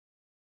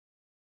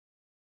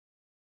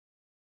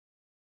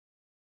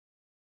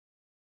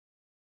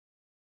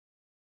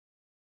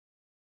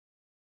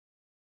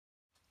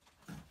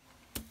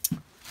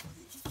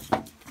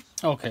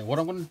Okay, what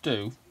I'm going to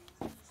do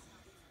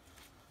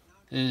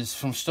is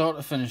from start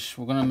to finish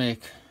we're going to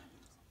make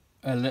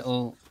a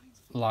little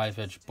live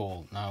edge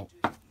ball. Now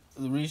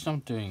the reason I'm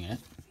doing it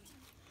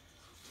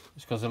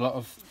is because a lot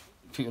of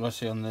people I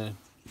see on the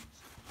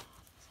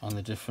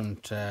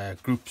different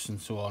groups and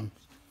so on,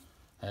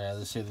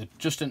 they say they're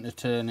just into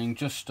turning,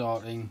 just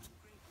starting,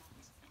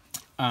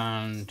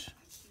 and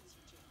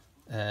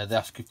they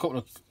ask a couple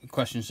of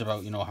questions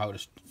about, you know, how to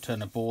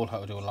turn a ball,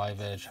 how to do a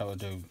live edge, how to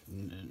do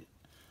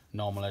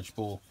normal edge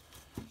ball.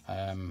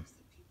 And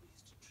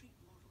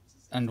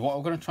what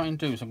I'm going to try and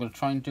do is I'm going to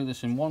try and do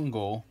this in one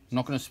go. I'm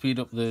not going to speed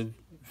up the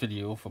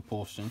video for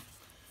posting.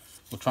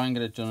 We'll try and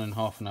get it done in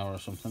half an hour or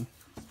something.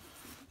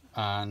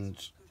 And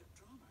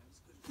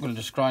I'm going to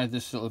describe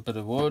this little bit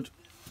of wood,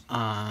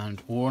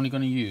 and we're only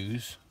going to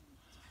use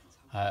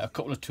a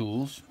couple of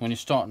tools. When you're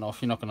starting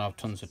off, you're not going to have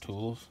tons of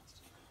tools.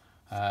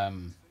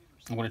 I'm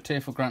going to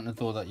take for granted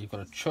though that you've got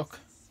a chuck.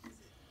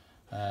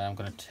 I'm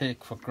going to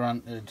take for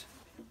granted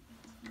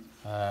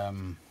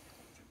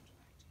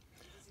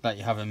that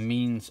you have a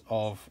means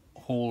of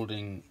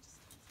holding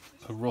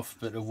a rough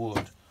bit of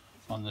wood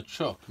on the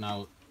chuck.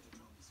 Now,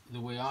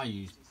 the way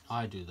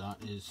I do that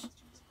is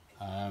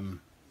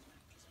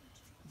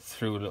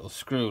through a little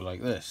screw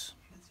like this,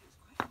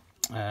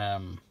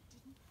 and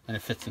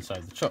it fits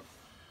inside the chuck.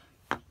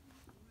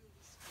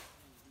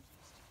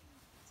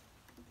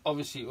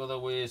 Obviously, other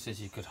ways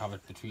is you could have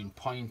it between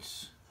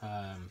points,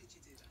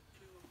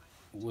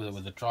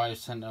 with a drive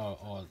centre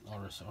or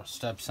a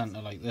step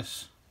centre like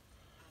this.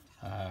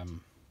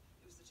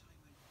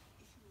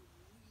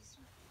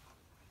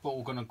 But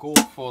we're going to go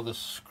for the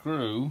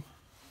screw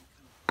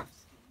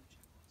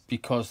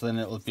because then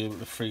it'll be able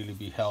to freely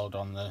be held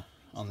on the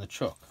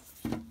chuck.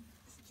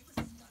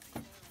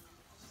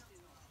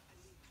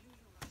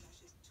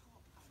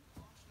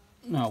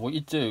 Now what you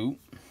do,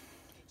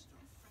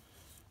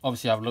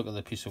 obviously have a look at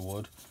the piece of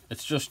wood.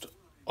 It's just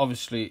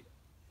obviously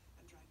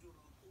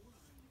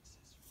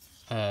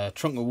a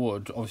trunk of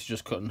wood, obviously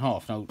just cut in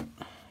half. Now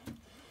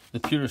the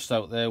purists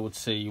out there would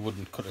say you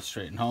wouldn't cut it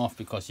straight in half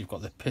because you've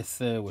got the pith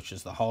there, which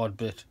is the hard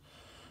bit,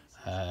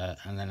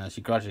 and then as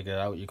you gradually get it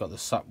out, you've got the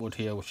sapwood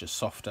here, which is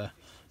softer.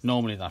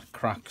 Normally that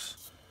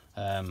cracks.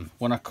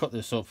 When I cut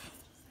this up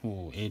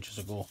ages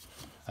ago,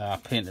 I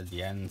painted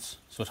the ends,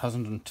 so it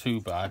hasn't done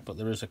too bad, but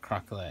there is a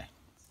crack there.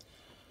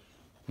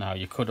 Now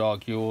you could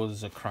argue, oh,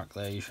 there's a crack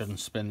there, you shouldn't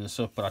spin this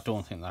up, but I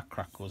don't think that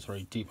crack goes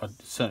very deep. It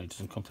certainly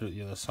doesn't come through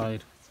the other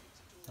side.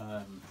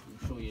 I'll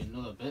show you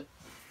another bit.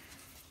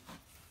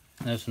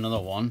 There's another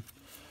one,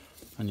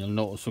 and you'll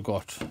notice we've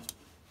got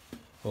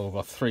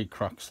 3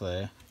 cracks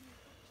there,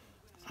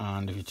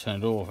 and if you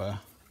turn it over,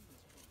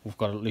 we've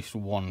got at least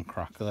 1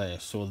 crack there.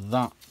 So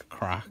that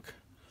crack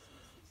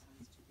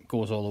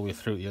goes all the way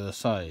through the other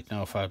side.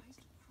 Now if I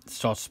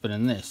start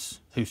spinning this,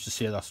 who's to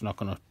say that's not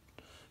going to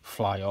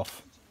fly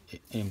off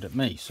aimed at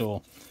me?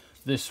 So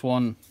this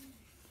one,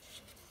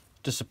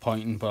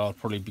 disappointing, but I'll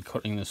probably be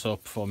cutting this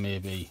up for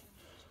maybe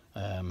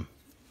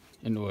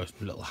into a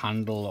little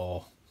handle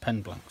or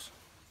pen blanks.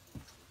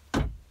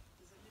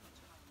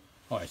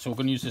 Alright, so we're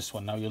going to use this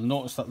one. Now you'll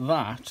notice that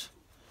that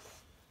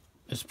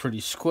is pretty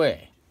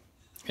square.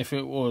 If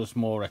it was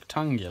more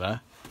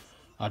rectangular,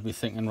 I'd be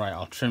thinking, right,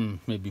 I'll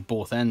trim maybe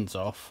both ends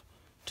off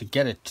to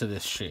get it to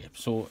this shape.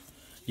 So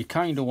you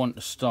kind of want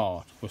to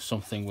start with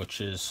something which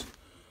is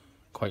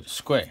quite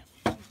square.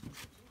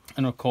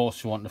 And of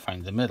course you want to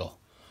find the middle.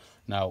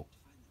 Now,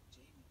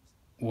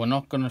 we're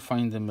not going to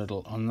find the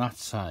middle on that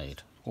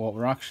side. What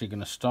we're actually going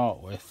to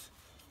start with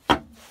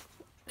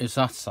is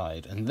that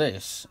side, and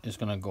this is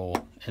going to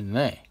go in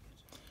there,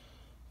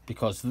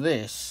 because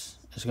this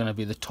is going to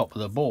be the top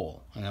of the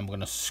ball, and then we're going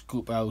to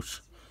scoop out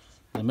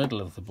the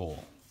middle of the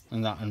ball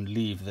and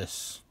leave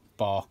this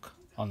bark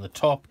on the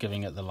top,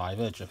 giving it the live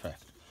edge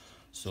effect.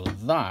 So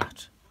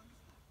that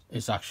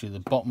is actually the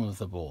bottom of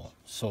the ball.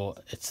 So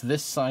it's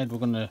this side we're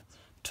going to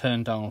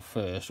turn down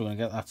first. We're going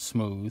to get that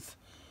smooth,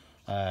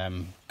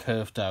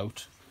 curved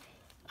out,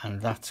 and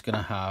that's going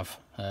to have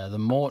the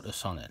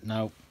mortise on it.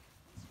 Now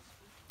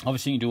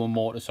obviously you can do a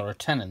mortise or a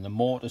tenon. The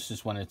mortise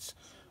is when it's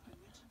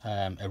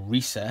a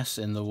recess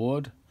in the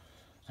wood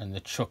and the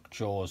chuck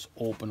jaws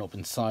open up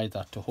inside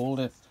that to hold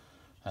it.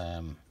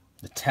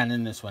 The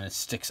tenon is when it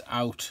sticks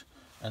out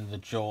and the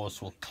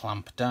jaws will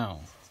clamp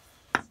down.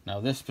 Now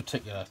this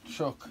particular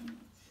chuck,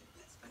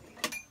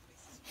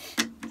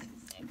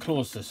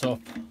 close this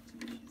up,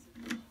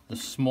 the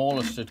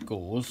smallest it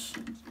goes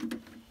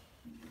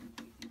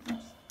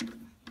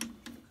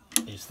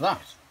is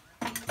that.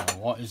 Now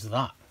what is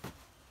that?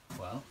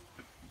 Well,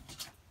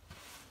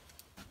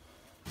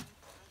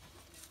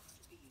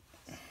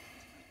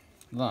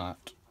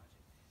 that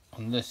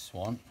on this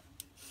one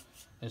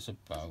is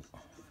about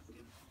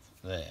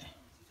there,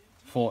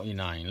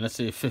 49, let's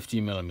say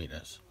 50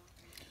 millimeters.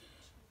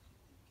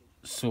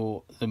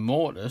 So the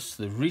mortise,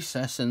 the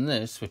recess in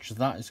this, which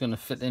that is going to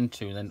fit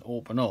into and then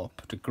open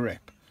up to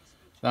grip,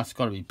 that's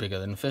got to be bigger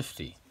than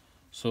 50.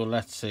 So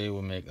let's say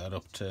we'll make that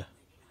up to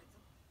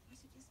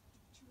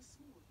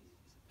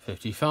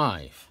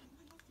 55.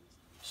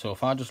 So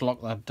if I just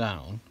lock that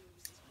down,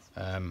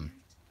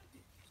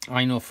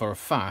 I know for a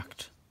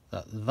fact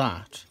that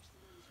that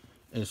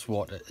is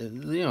what,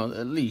 you know,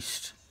 at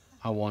least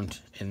I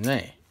want in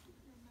there.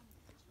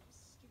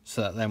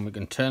 So that then we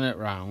can turn it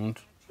round,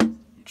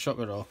 chuck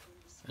it up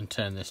and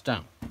turn this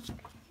down.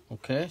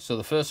 Okay, so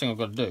the first thing I've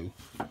got to do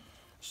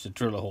is to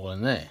drill a hole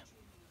in there.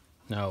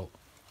 Now,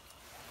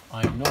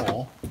 I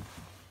know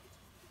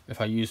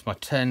if I use my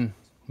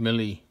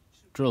 10mm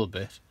drill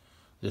bit,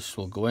 this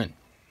will go in.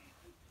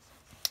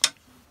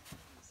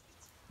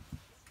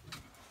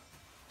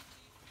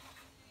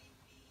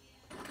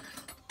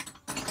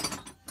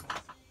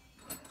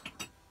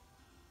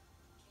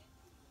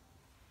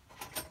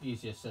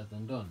 Easier said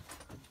than done.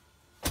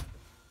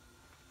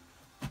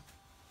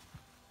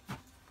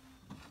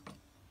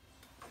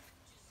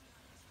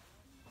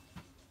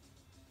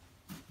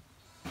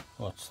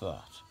 What's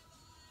that?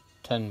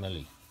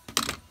 10mm.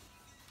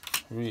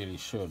 Really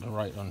should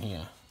write on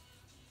here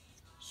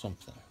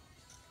something.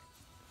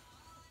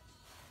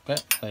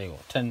 Okay, there you go,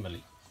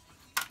 10mm.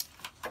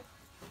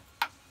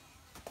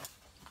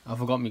 I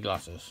forgot my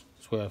glasses.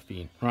 That's where I've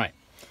been. Right.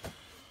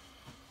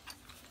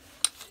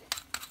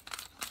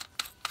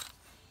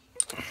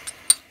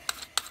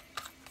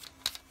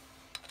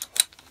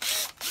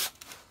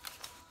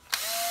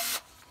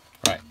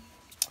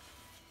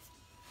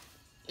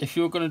 If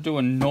you're going to do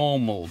a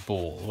normal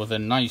bowl with a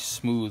nice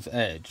smooth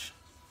edge,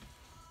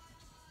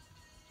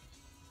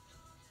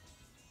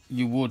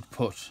 you would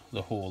put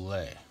the hole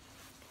there,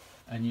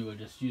 and you would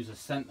just use a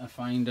center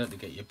finder to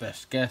get your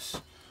best guess.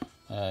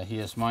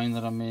 Here's mine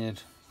that I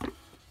made,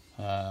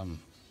 and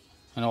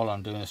all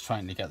I'm doing is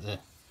trying to get the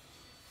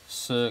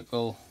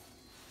circle,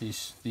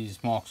 these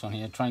marks on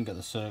here, try and get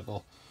the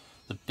circle,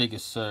 the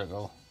biggest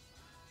circle,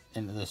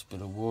 into this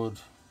bit of wood,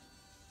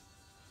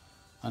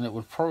 and it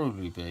would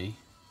probably be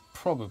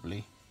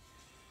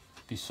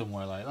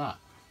somewhere like that.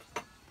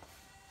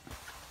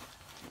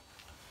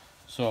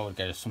 So I would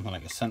get something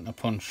like a center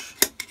punch,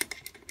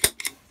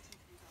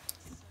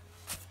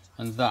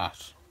 and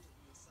that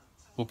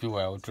would be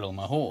where I would drill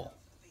my hole.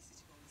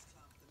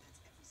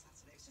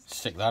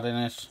 Stick that in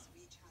it,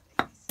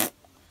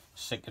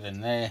 stick it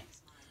in there,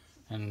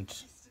 and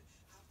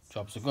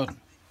jobs are good.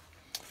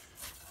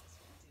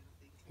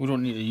 We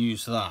don't need to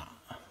use that.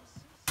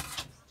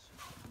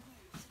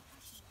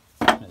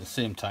 At the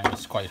same time,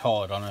 it's quite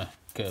hard on a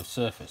curved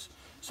surface,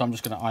 so I'm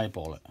just going to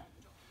eyeball it.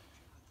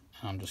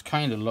 And I'm just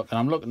kind of looking.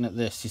 I'm looking at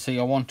this. You see,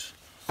 I want,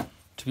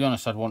 to be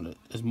honest, I'd want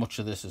as much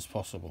of this as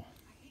possible.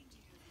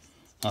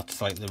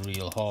 That's like the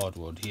real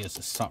hardwood. Here's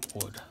the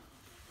sapwood.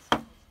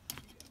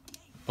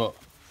 But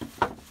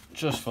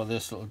just for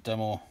this little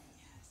demo,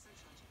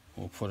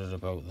 we'll put it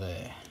about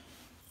there.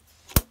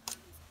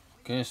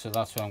 Okay, so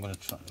that's where I'm going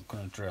to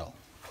drill.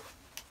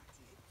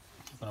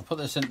 I'm going to put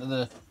this into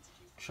the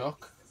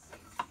chuck,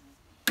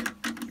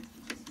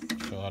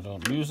 so I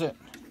don't lose it.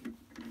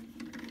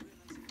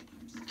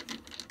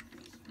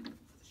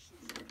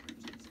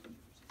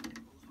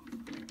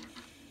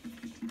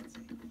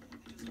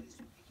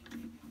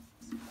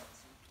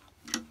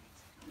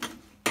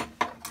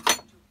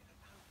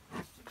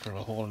 Drill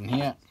a hole in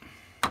here.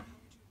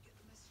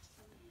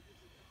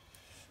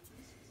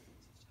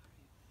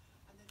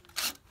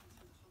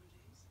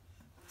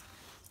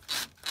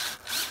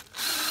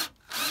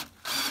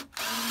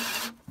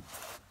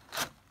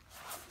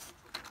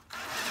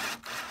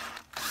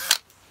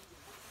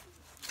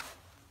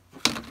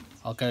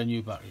 I'll get a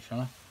new battery,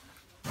 shall I?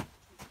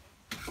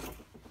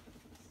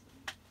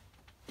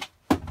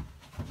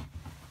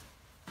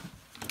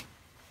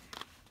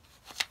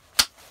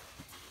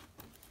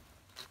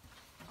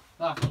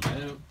 That'll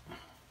do.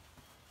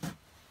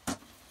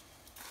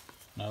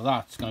 Now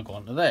that's going to go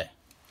onto there.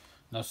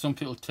 Now some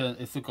people turn,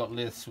 if they've got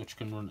lathes which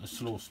can run at a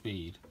slow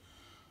speed,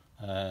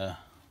 a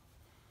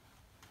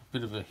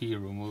bit of a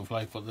hero move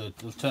like, but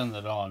they'll turn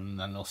that on and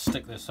then they'll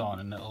stick this on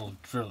and it'll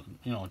drill,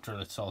 you know,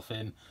 drill itself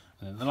in,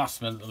 and then the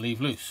last minute it'll leave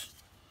loose.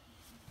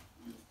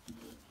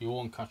 You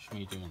won't catch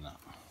me doing that.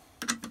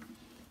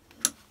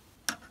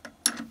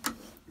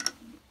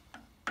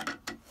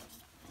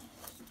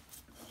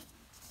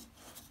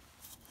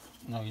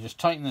 Now you just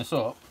tighten this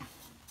up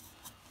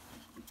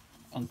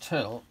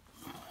until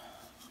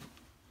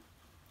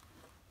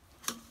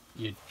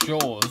your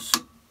jaws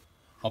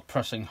are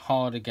pressing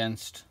hard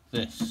against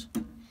this.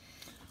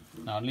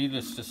 Now,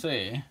 needless to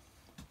say,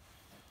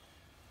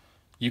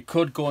 you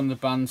could go on the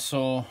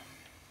bandsaw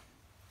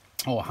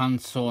or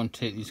handsaw and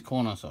take these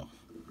corners off,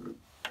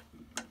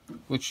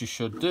 which you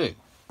should do,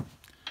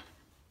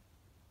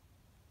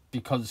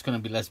 because it's going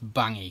to be less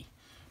bangy.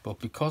 But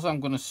because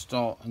I'm going to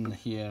start in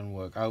here and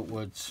work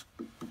outwards,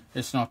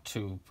 it's not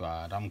too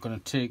bad. I'm going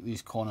to take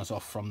these corners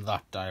off from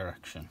that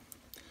direction.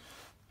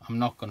 I'm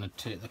not going to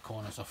take the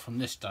corners off from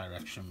this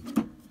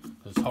direction.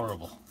 It's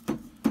horrible.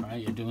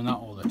 Right? You're doing that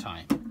all the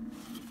time.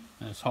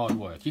 And it's hard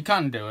work. You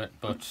can do it,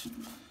 but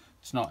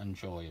it's not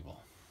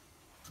enjoyable.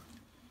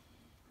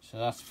 So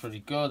that's pretty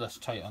good. That's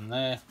tight on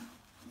there.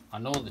 I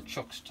know the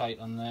chuck's tight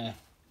on there.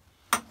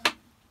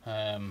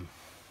 I'm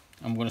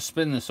going to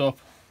spin this up.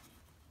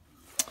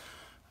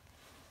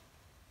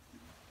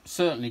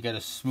 certainly get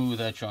a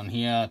smooth edge on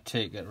here,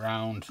 take it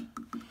round,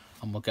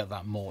 and we'll get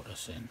that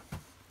mortise in.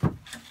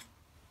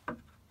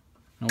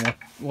 Now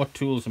what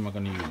tools am I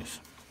going to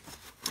use?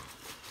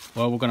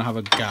 Well, we're going to have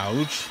a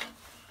gouge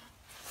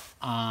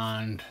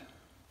and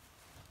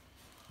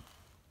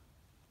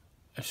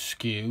a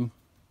skew,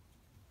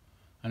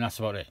 and that's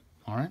about it.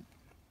 Alright,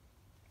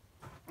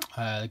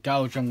 the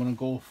gouge I'm going to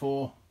go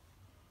for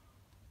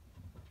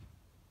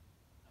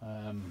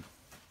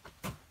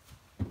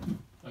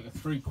like a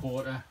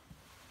 3/4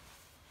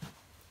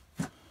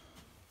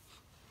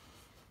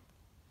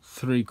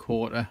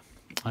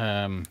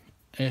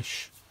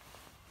 ish.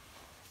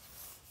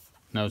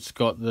 Now it's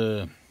got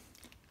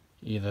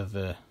either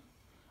the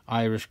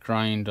Irish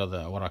grind or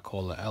what I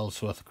call the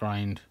Ellsworth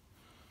grind,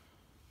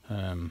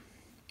 but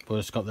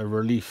it's got the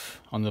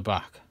relief on the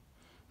back.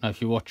 Now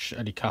if you watch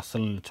Eddie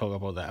Castellan talk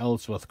about the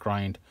Ellsworth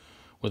grind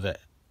with the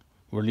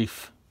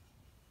relief,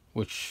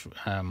 which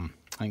I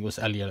think it was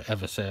Elliot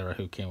Eversera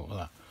who came up with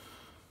that,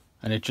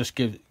 and it just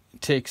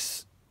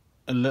takes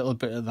a little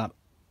bit of that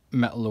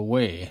metal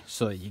away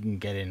so that you can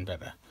get in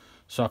better.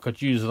 So I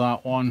could use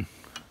that one.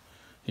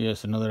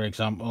 Here's another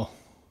example,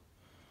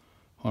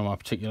 one of my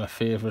particular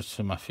favourites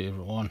and my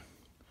favourite one.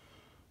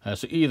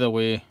 So either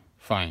way,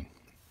 fine.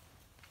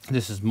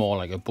 This is more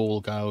like a bowl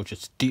gouge,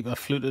 it's deeper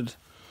fluted.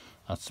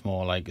 That's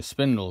more like a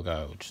spindle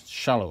gouge, it's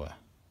shallower.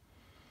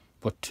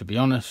 But to be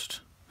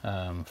honest,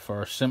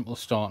 for a simple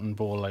starting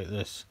bowl like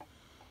this,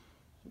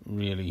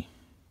 really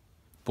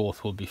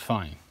both will be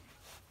fine.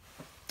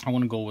 I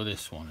want to go with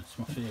this one, it's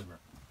my favourite.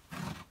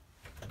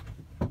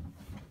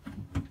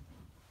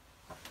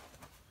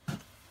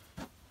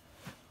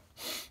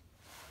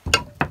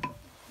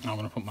 I'm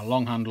going to put my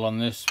long handle on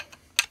this,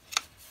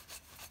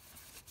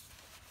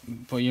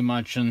 but you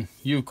imagine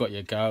you've got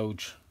your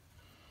gouge.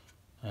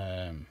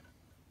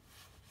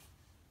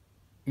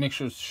 Make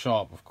sure it's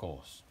sharp, of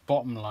course.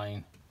 Bottom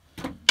line,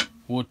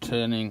 wood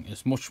turning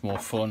is much more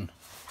fun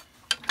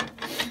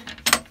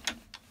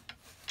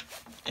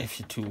if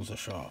your tools are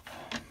sharp.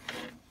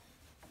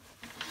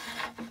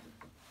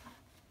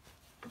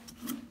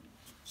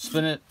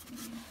 Spin it,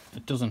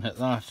 it doesn't hit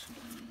that.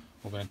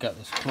 We're going to get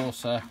this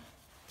closer,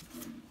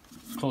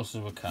 as close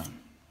as we can.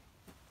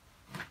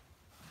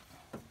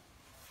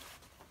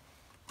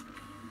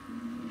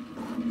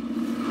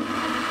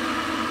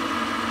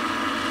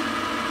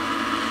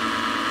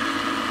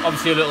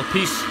 Obviously a little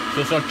piece,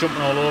 so it's not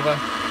jumping all over,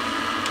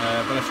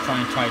 but let's try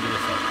and tidy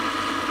this up.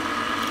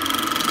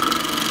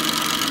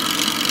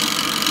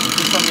 So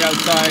just on the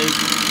outside,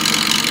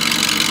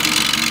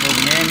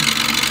 moving in.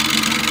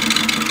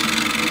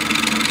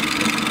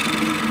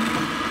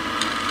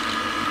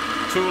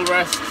 Tool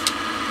rest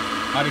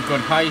at a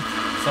good height,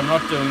 so I'm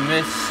not doing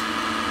this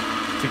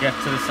to get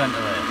to the centre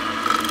there.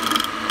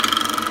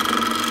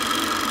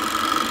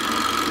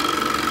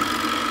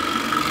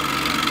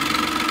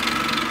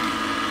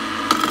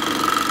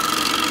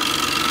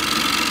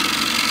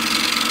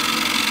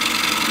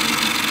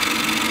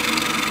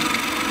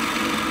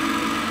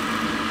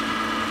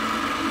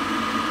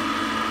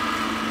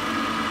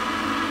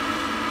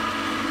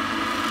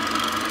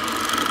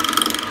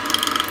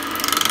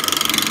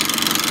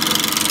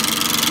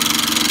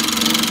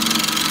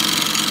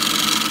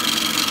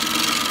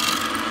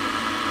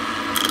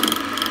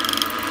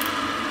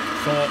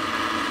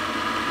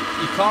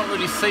 Can't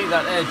really see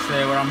that edge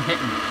there where I'm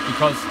hitting,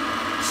 because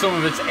some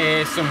of it's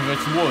air, some of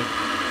it's wood,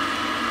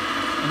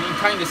 and you can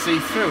kind of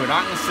see through it.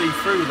 I can see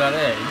through that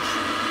edge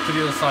to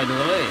the other side of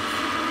the lathe,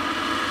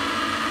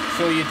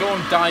 so you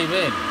don't dive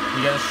in,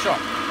 you get a shock.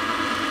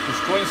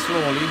 Just going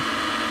slowly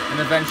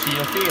and eventually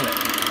you'll feel it.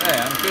 There,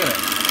 I can feel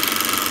it.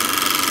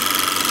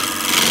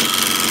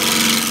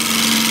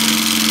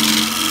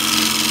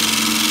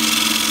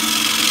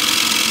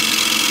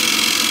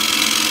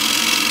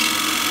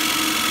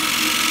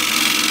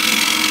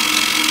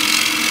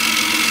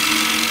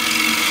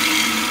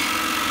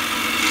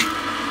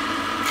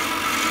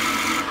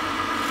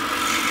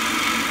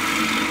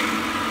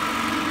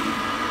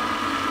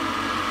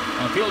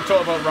 People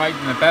talk about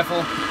riding the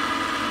bevel.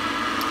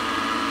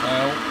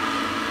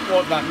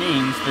 What that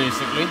means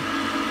basically,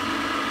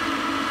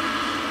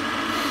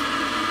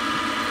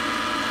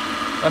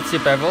 that's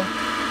your bevel,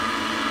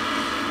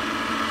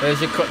 there's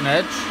your cutting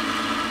edge.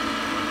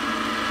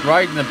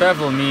 Riding the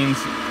bevel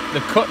means the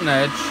cutting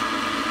edge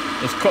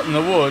is cutting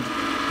the wood,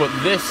 but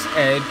this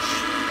edge,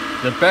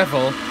 the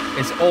bevel,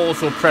 is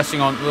also pressing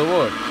onto the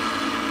wood.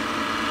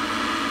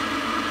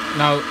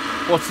 Now,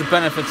 what's the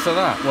benefits of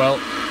that?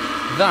 Well,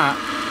 that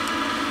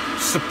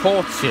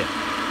supports you.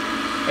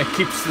 It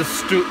keeps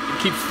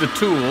the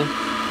tool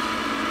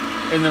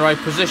in the right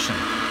position.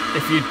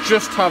 If you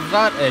just have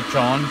that edge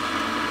on,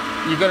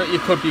 you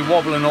could be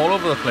wobbling all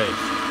over the place.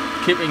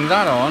 Keeping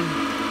that on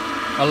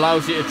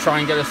allows you to try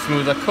and get a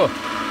smoother cut.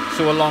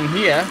 So along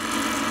here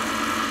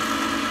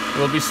it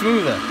will be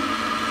smoother.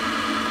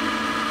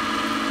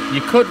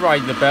 You could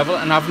ride the bevel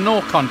and have no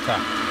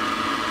contact.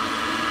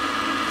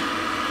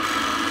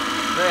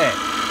 There.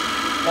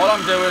 All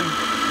I'm doing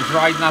is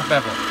riding that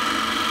bevel.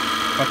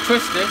 If I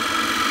twist it,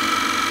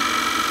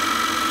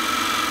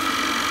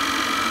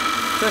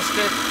 twist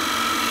it,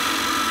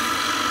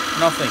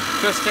 nothing,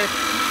 twist it,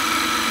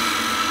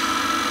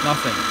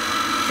 nothing,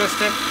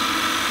 twist it,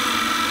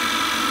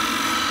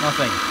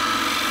 nothing,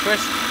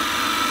 twist.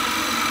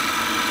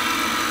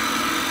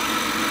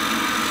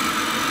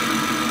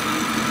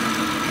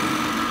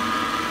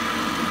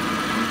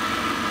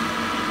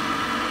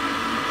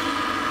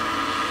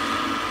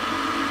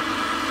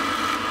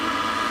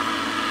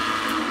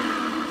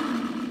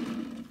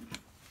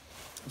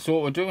 So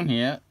what we're doing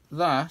here,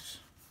 that,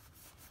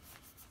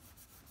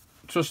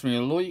 trust me,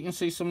 although you can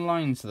see some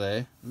lines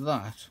there,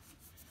 that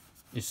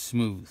is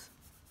smooth.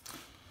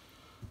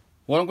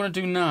 What I'm going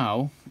to do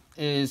now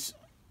is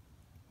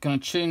going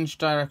to change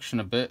direction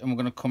a bit, and we're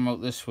going to come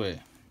out this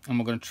way, and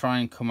we're going to try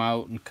and come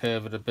out and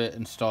curve it a bit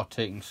and start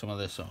taking some of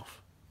this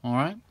off.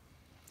 Alright?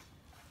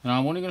 Now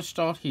I'm only going to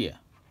start here.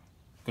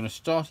 I'm going to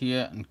start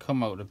here and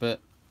come out a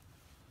bit,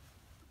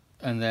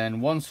 and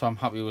then once I'm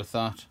happy with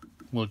that,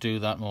 we'll do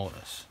that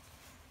mortise.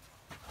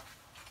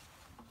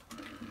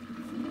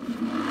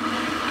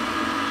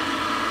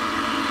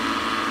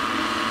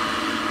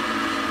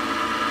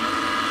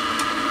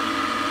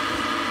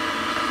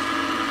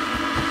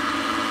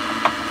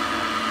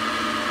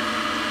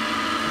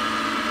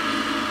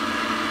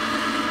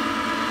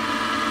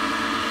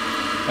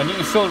 And you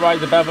can still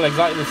ride the bevel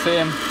exactly the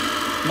same.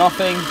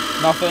 Nothing,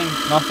 nothing,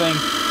 nothing.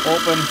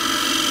 Open.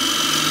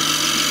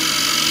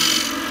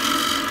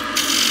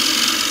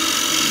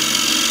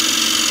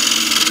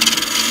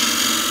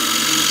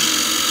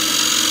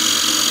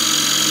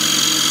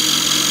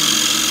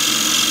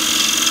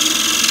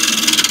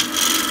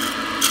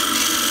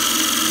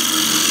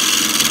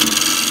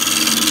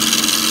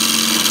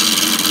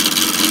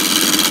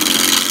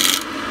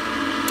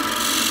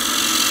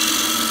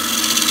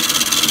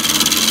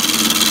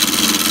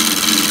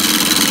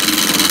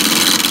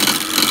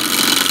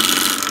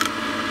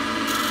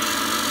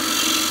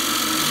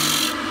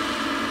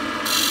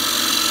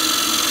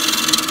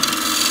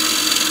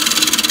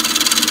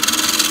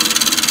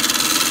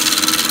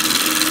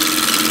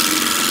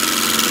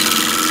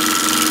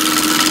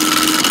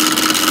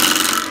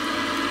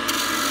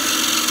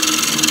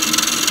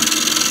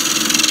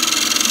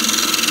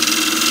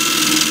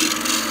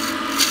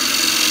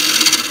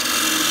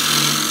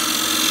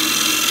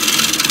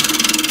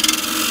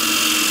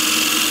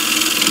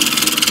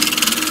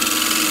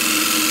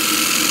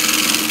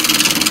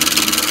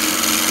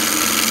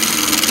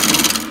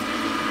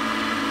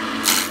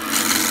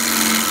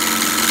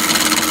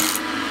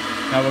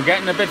 Now we're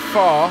getting a bit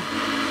far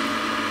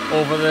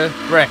over the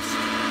rest.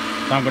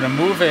 So I'm going to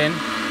move in,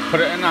 put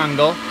it at an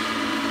angle.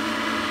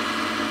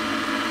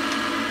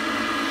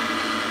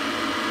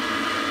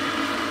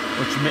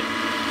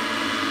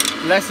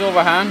 Less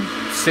overhand,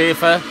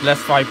 safer,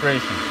 less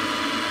vibration.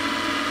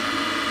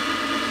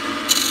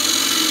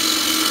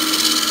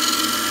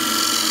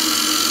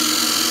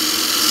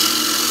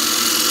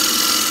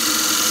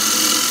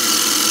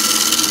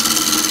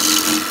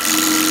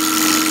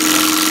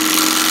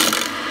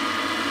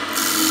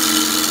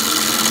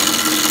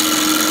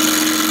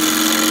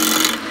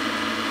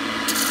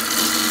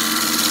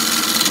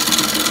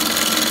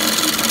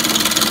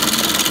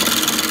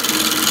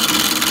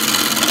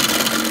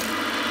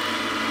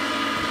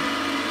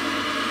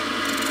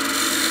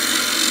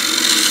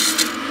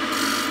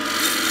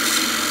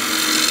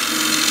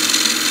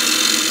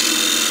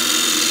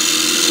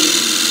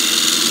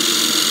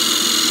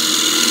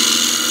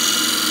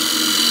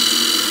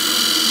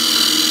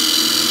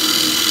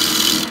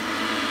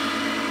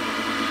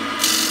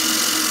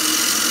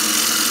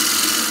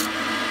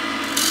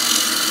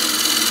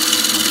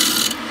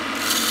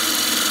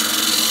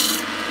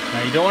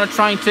 Now you don't want to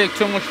try and take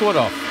too much wood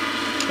off.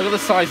 Look at the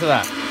size of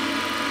that.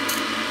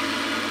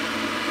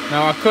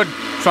 Now I could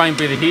try and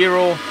be the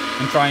hero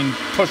and try and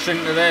push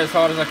into there as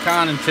hard as I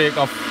can and take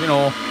off, you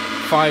know,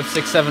 5,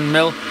 6, 7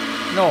 mil.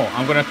 No,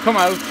 I'm going to come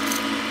out,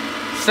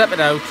 step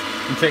it out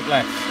and take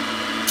less.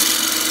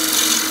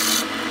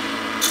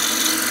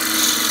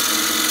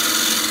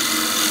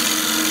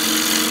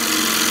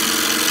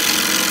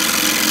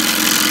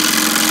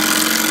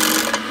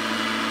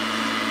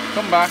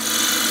 Come back,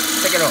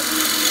 pick it up.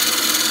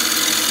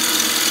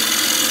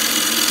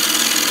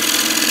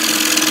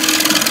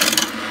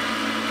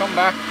 Come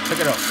back, pick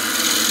it up.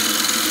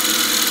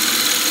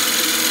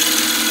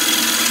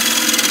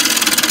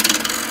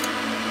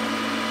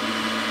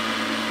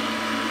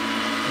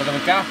 Look at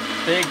the gap,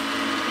 big,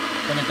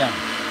 bring it down.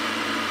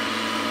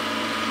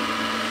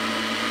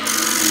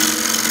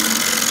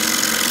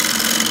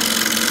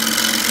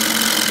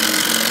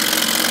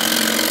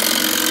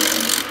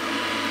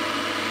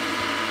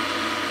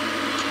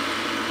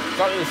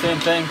 Exactly the same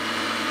thing.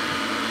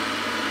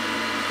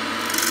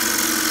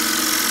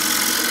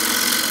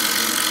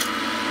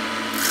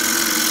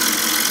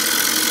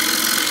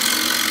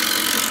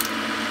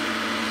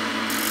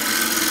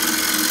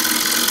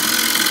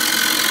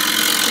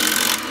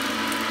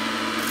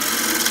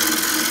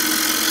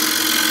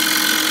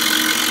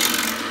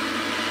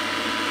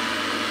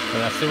 So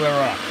let's see where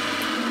we're at.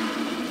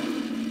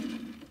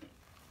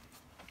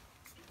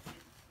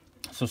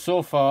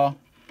 So far,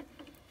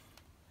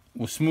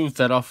 we've smoothed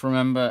that off,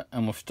 remember,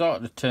 and we've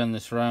started to turn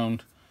this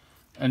round,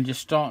 and you're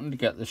starting to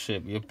get the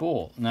shape of your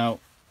ball. Now,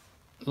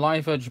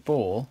 live edge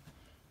ball,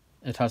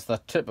 it has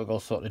that typical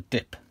sort of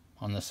dip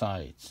on the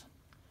sides,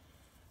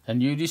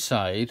 and you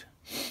decide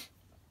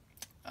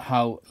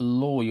how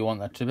low you want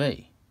that to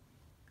be.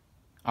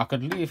 I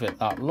could leave it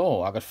that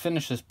low. I could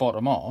finish this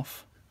bottom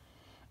off,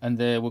 and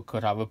there we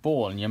could have a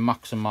ball, and you're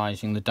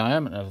maximising the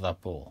diameter of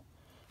that ball.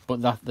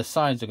 But the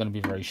sides are going to be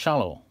very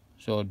shallow.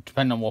 So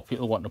depending on what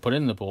people want to put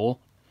in the ball,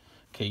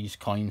 keys,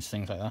 coins,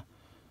 things like that,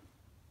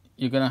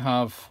 it's going to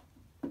have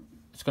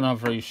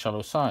very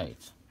shallow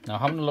sides. Now,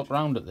 having a look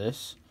around at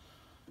this,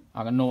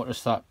 I can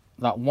notice that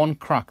one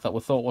crack that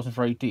we thought wasn't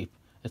very deep,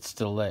 it's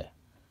still there.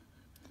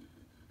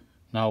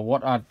 Now,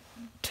 what I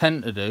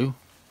tend to do,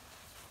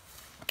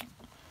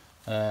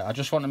 I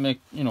just want to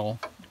make,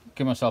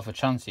 give myself a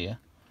chance here.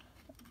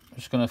 I'm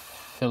just going to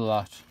fill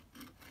that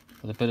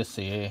with a bit of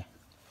CA.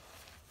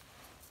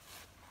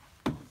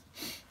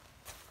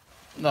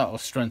 That'll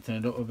strengthen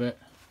it up a bit.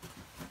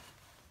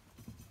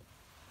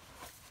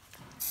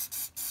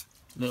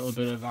 Little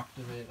bit of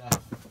activator.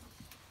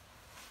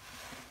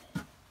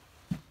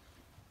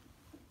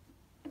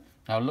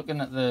 Now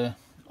looking at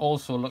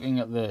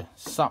the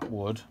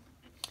sapwood,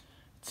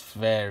 it's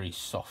very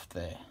soft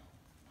there.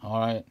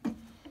 Alright,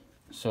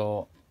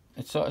 so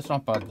it's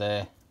not bad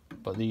there,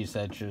 but these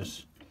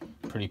edges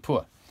pretty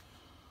poor.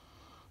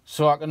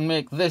 So I can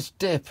make this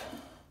dip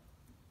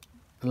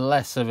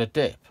less of a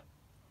dip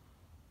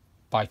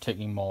by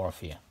taking more off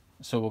here.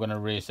 So we're going to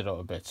raise it up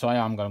a bit. So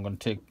I'm going to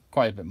take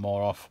quite a bit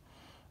more off,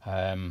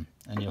 and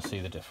you'll see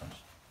the difference.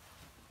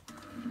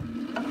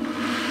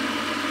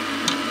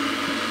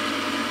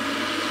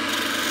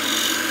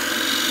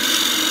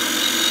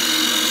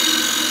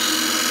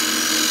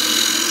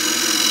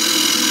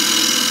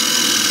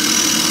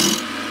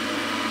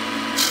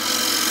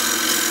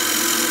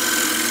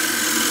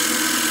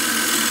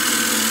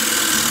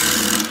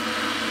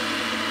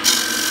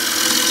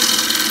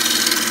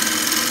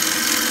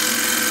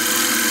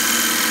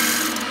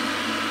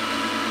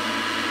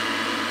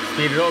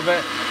 Speed it up a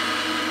bit.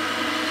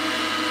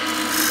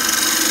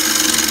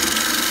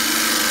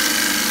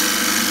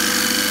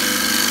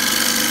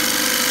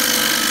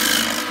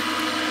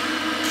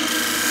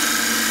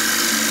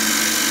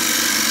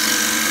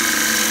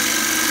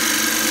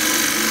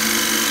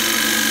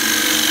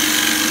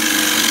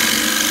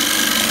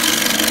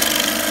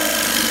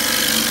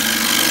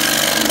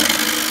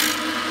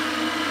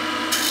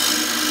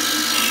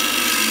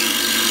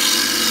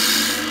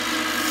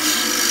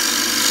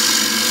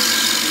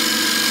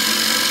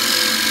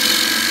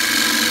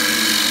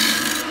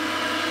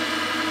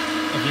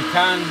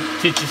 Can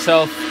teach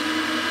yourself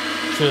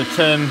to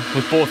turn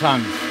with both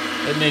hands.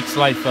 It makes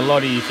life a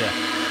lot easier.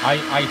 I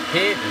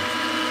hate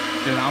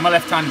it. I'm a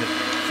left-handed,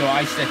 so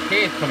I used to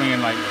hate coming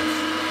in like this.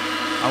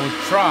 I would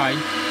try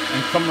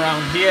and come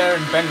around here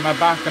and bend my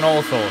back and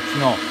all sorts.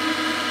 No,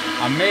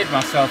 I made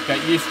myself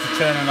get used to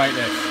turning like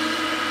this.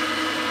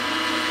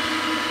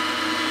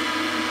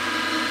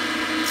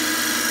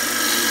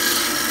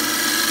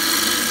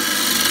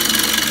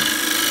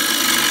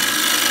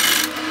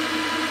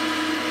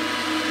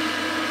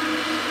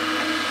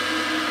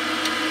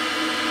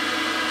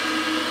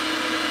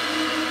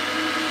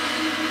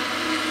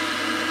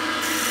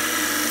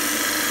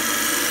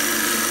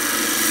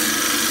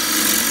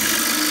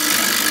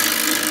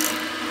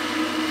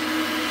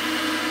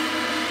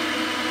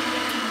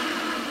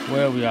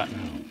 Where are we at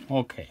now?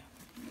 Okay.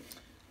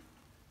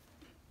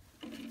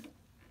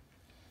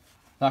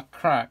 That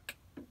crack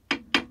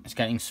is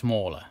getting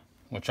smaller,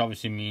 which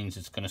obviously means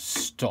it's going to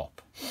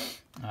stop.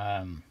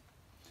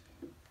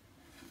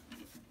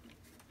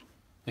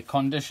 The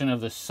condition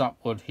of the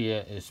sapwood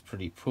here is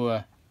pretty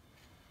poor,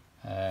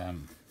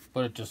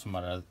 but it doesn't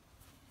matter.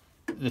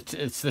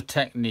 It's the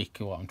technique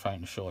of what I'm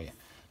trying to show you.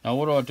 Now,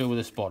 what do I do with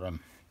this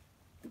bottom?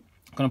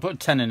 I'm going to put a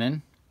tenon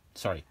in.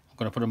 Sorry, I'm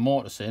going to put a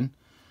mortise in.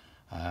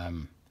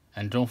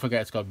 And don't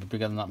forget, it's got to be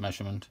bigger than that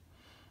measurement.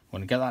 I'm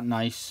going to get that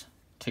nice,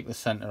 take the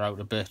centre out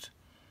a bit,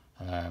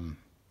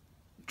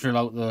 drill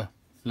out the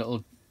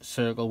little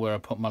circle where I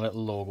put my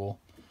little logo.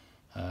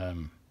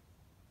 I'm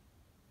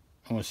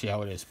going to see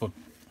how it is, but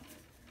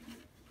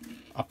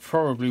I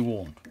probably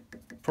won't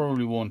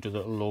do the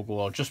little logo.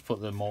 I'll just put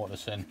the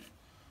mortise in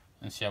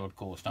and see how it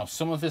goes. Now,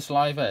 some of this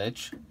live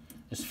edge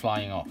is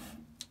flying off,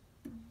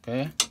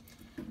 okay?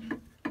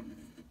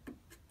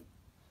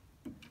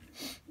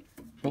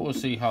 But we'll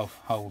see how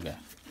we'll get.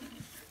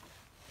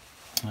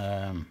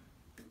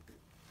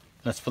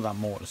 Let's put that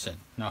mortise in.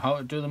 Now, how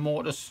to do the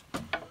mortise?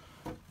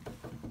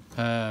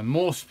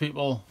 Most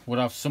people would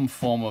have some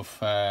form of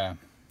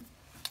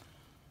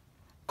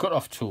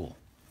cut-off tool.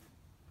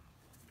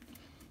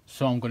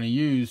 So I'm going to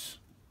use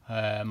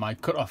my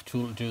cut-off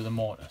tool to do the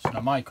mortise.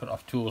 Now, my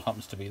cut-off tool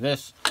happens to be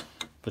this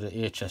bit of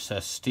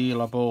HSS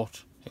steel I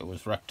bought. It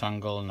was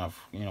rectangle, and I've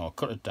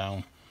cut it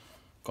down,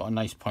 got a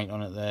nice point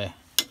on it there.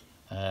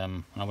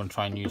 And I'm going to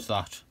try and use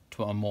that to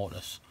put a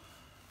mortise.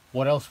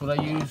 What else would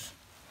I use?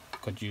 I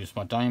could use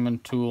my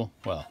diamond tool.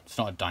 Well, it's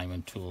not a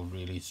diamond tool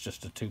really, it's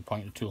just a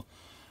two-pointer tool.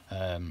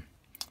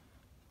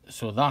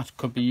 So that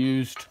could be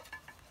used.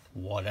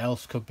 What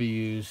else could be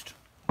used?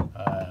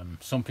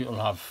 Some people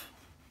have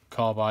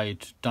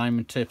carbide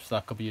diamond tips,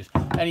 that could be used.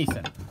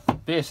 Anything.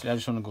 Basically, I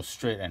just want to go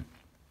straight in.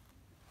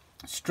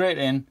 Straight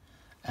in,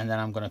 and then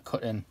I'm going to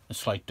cut in a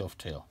slight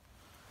dovetail.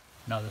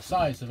 Now the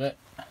size of it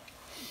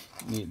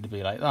need to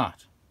be like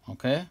that.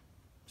 Okay,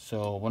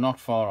 so we're not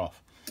far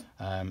off.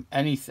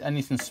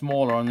 Anything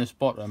smaller on this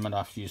bottom, I'd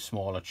have to use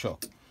smaller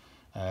chuck.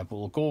 But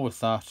we'll go with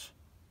that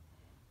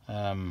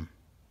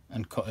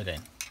and cut it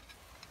in.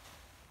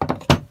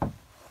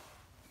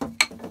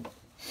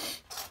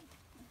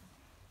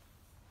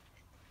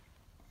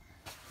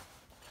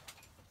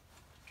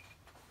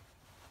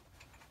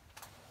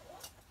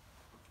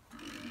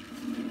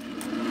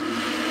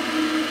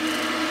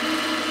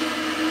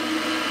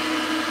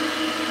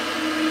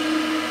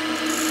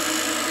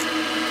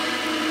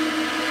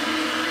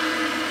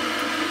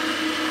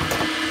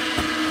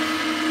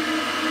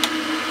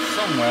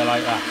 Somewhere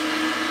like that.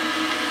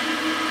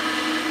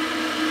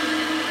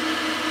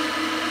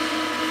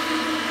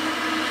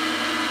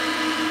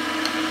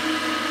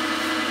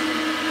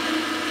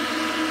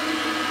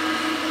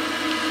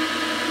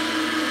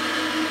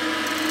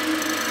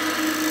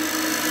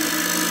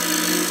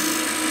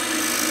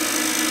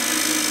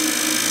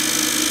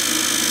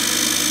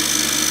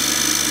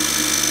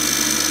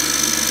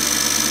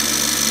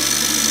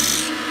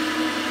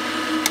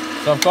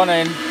 So I've gone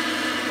in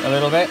a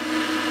little bit.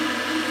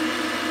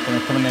 Going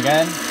to come in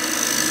again.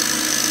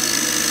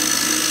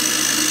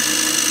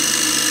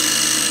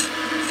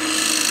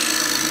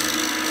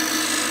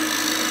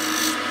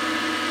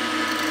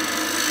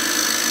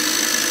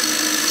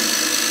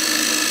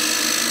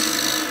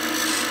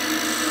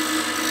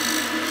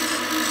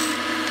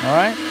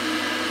 Alright,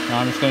 now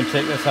I'm just going to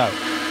take this out.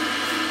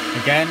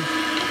 Again,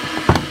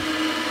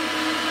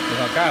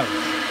 with our gouge.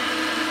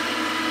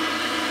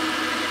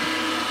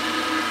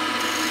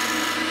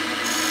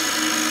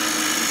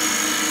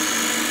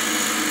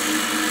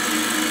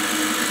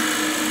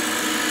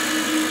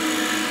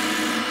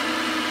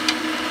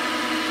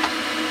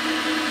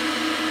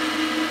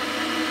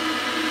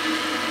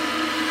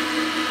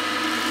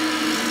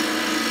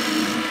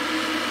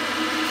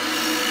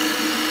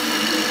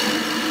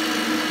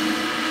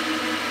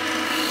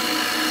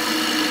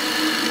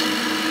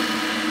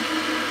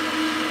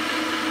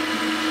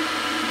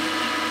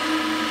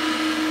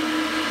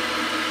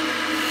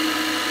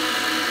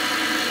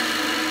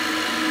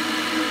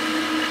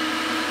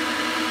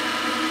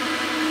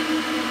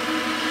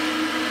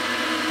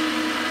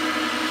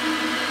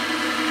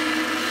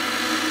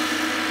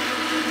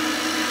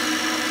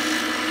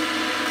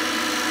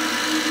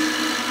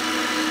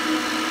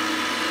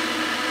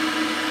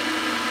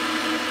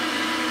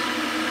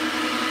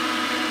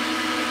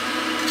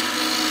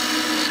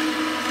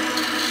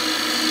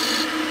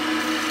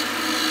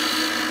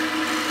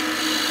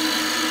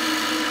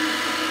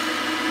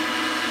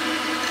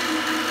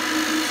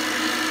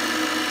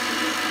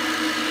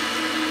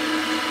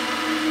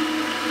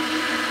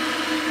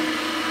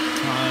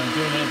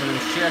 Doing a little bit of a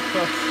shear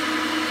cut,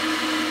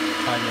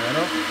 tidy that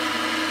up.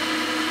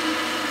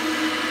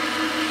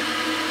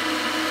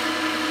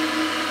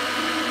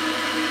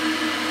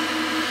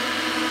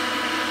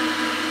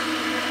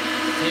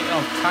 Taking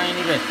off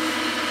tiny bits.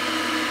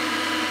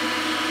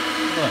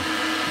 Look at that.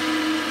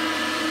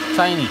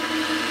 Tiny.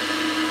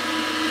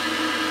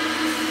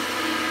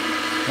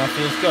 That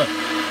feels good.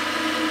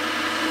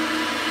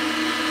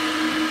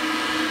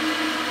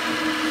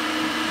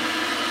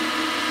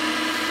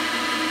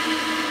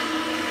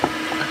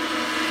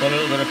 Got a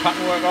little bit of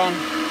pattern work on.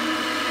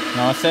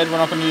 Now I said we're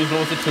not going to use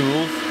loads of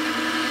tools,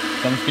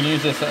 so I'm just going to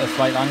use this at a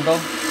slight angle.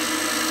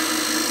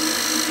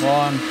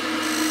 1,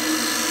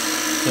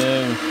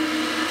 2,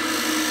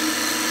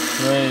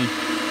 3,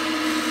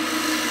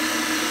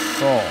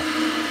 4.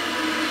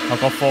 I've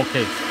got 4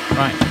 kids.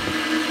 Right.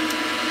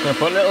 So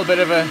put a little bit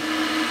of a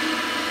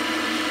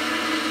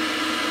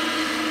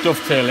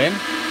dovetail in.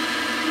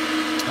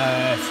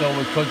 So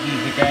we could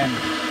use again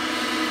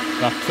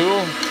that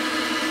tool.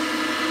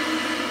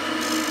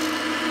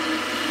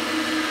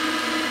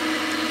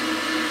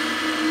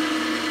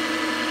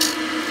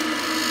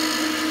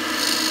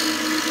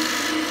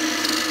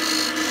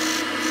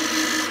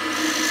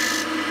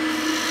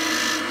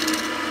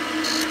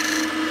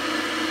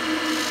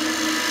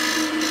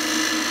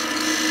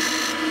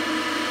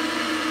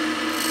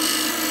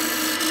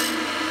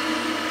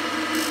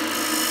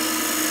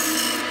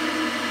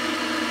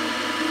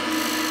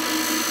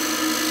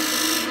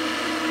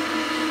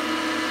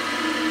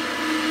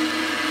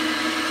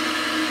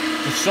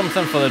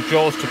 Something for the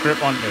jaws to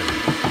grip onto.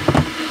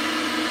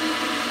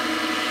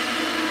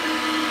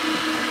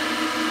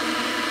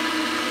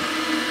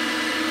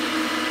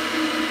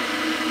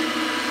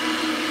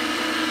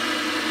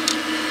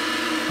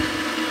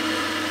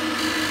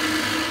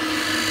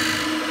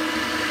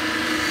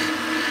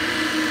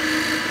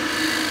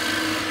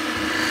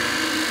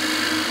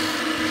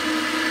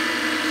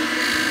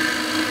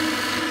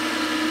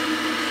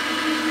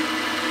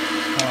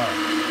 Alright.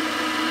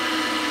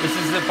 This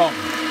is the bottom.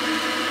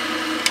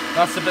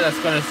 That's the bit that's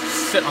going to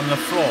sit on the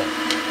floor,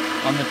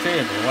 on the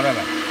table,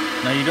 whatever.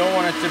 Now you don't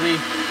want it to be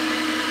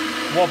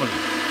wobbly.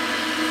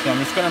 So I'm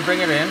just going to bring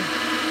it in.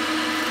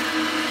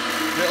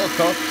 Little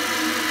cut.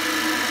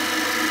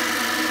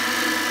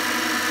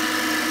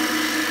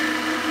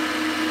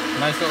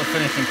 Nice little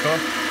finishing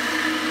cut.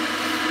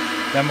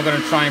 Then we're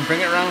going to try and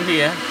bring it around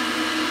here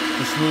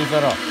to smooth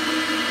that up.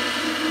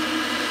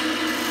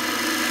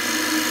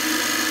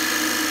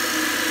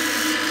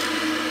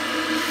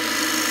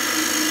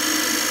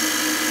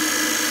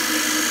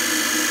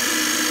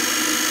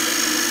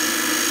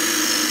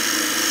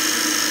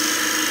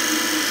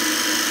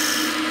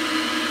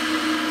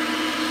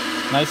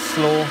 Nice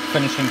slow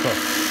finishing cut.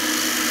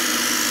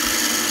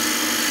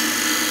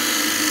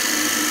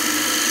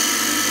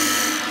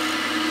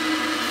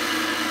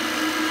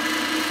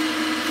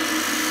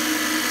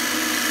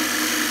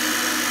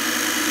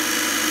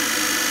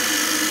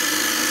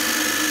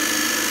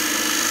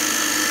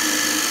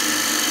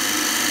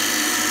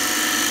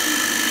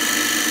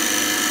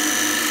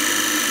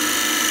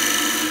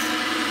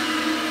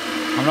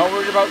 I'm not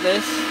worried about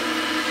this.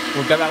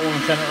 We'll get that when we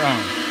turn it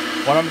around.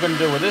 What I'm going to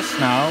do with this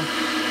now,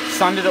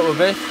 sand it up a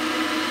bit,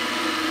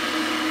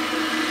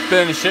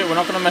 burnish it. We're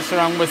not going to mess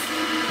around with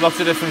lots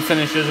of different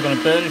finishes. We're going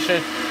to burnish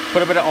it,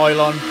 put a bit of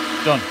oil on,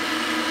 done.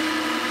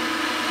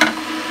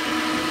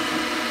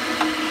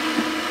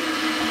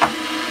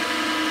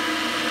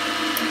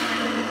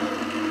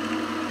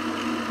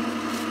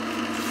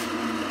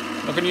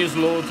 I can use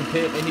loads of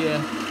paper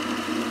here.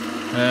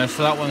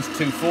 So that one's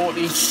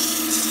 240.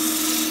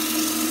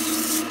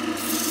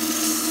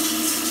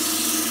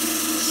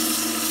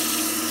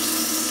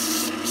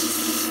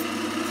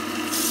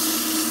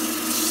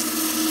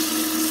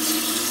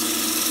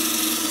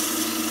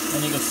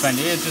 And you can spend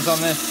ages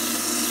on this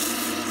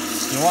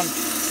if you want.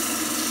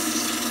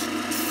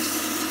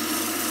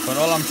 But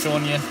all I'm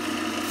showing you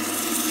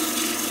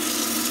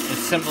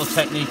is simple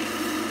technique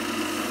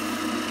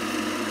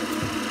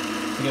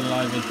to get a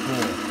live edge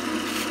board.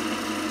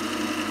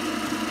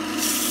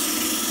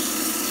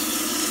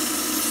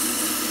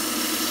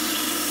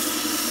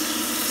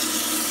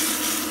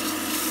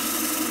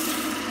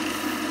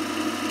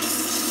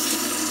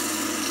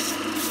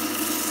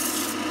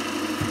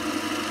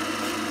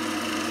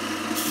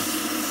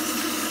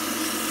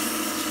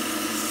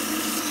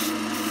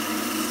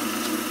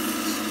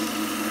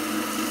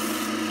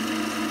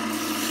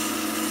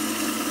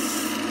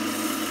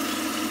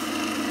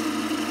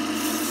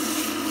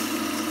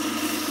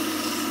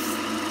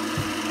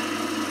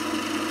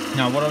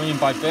 Now what I mean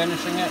by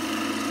burnishing it,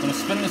 I'm going to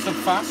spin this up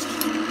fast.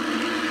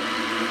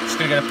 Just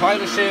going to get a pile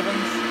of shavings.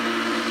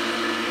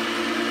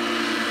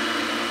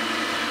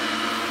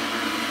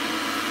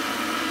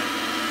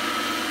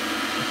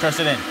 And press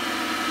it in.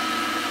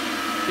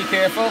 Be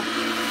careful.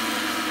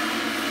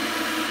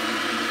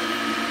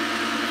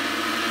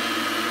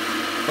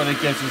 But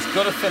it gives as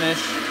good a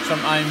finish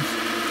sometimes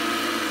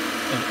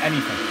as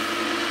anything.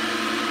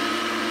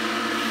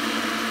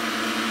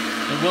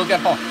 It will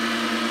get hot.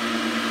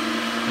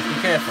 Just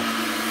be careful.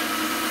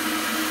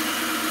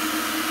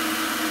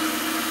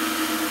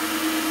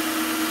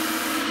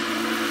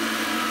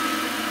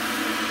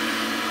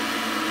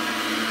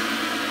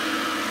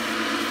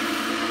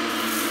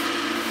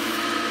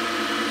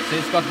 See,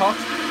 it's got hot.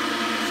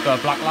 It's got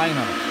a black line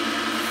on it.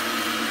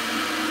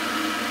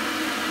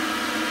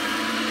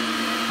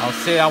 I'll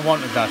say I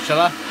wanted that, shall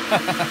I?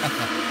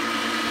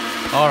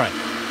 Alright.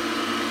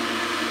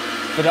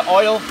 Bit of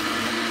oil.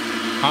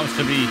 Happens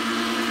to be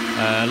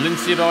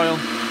linseed oil.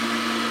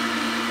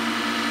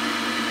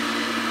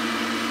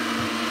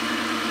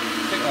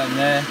 Stick that in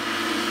there.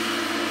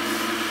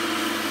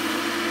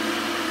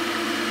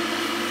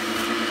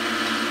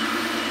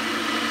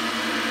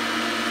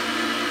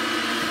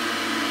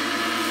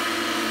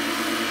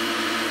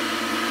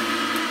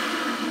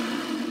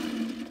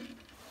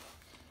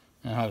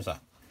 And how's that?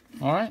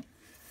 Alright,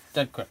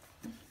 dead quick.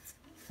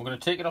 We're going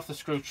to take it off the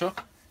screw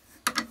chuck.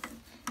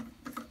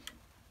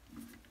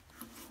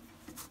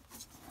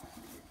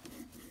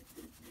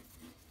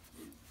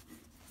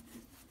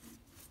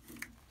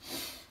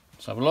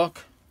 Let's have a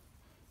look.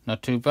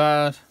 Not too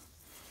bad.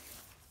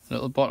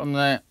 Little bottom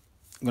there.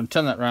 I'm going to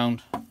turn that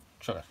round.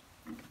 Chuck it.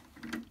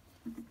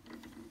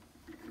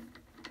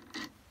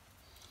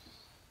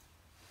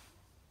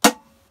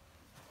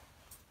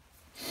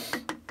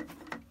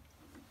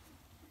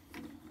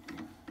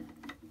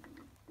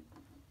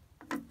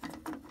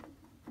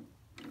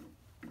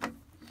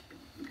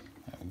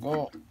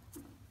 Go.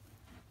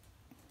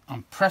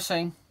 I'm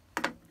pressing,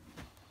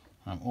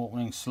 I'm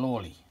opening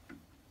slowly.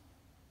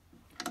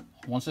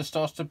 Once it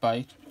starts to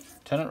bite,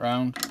 turn it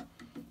round,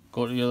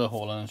 go to the other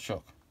hole and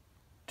chuck.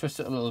 Twist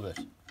it a little bit.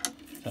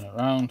 Turn it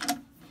round,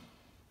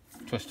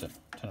 twist it.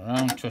 Turn it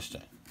round, twist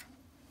it.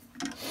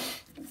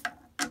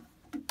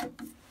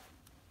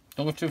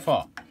 Don't go too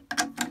far.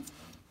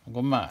 Don't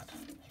go mad.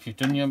 If you've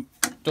done your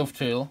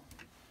dovetail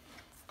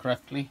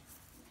correctly,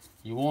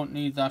 you won't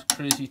need that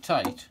crazy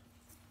tight.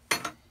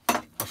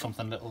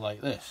 Something little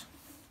like this.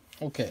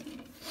 Okay,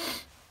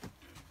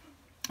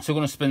 so we're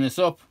going to spin this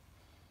up.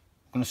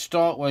 I'm going to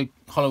start by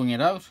hollowing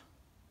it out.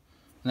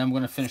 then we're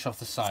going to finish off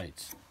the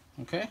sides.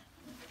 Okay.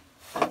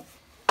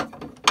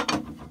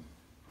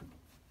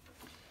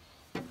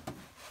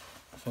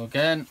 So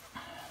again,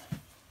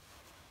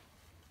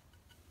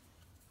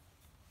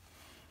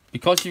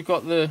 because you've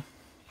got the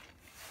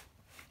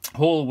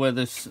hole where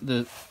the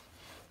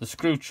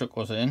screw chuck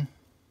was in,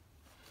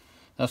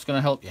 that's going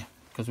to help you,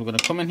 because we're going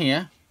to come in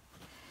here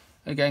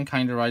again,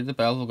 kind of ride the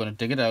bell. We're going to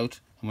dig it out,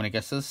 and when it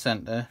gets to the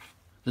center,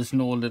 there's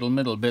no little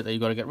middle bit that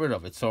you've got to get rid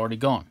of. It's already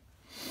gone.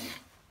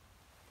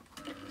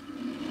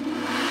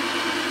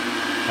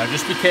 Now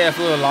just be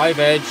careful of the live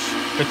edge.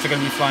 Bits are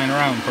going to be flying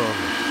around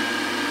probably.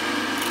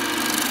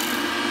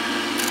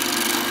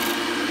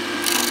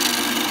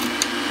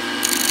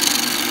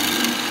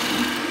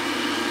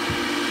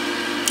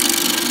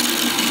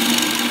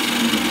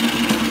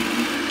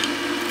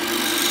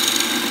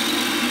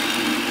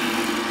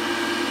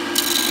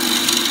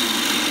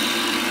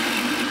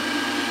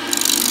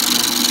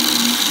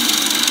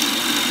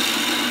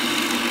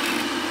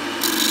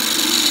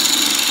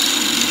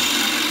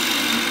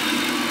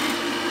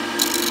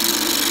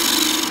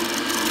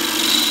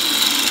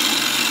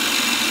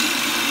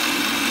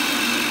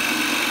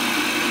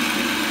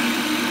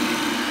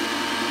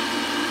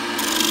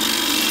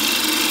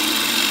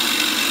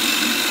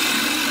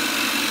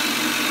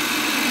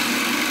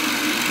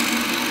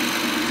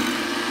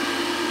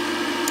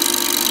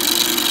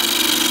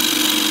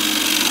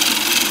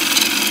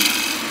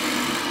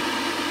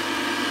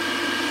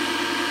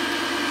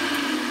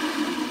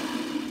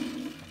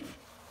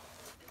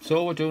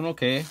 So we're doing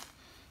okay.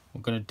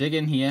 We're going to dig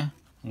in here.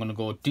 I'm going to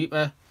go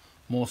deeper,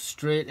 more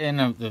straight in.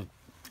 The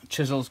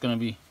chisel's going to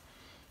be,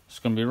 it's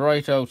going to be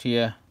right out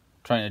here,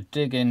 trying to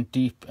dig in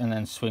deep and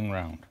then swing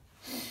round.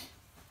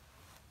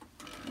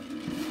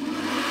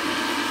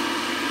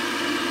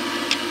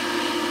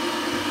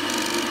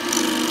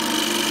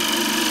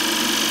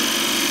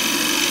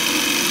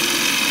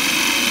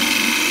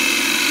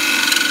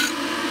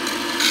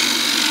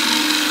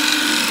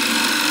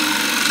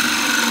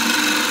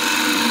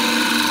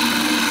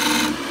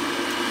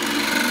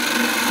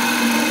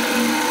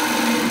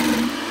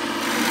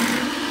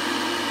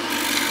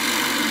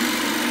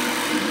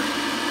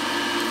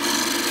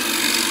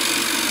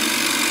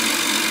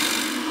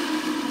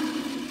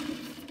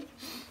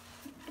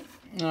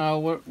 Now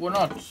we're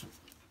not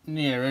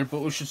near it,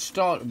 but we should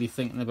start to be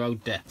thinking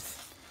about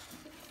depth.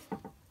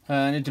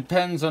 And it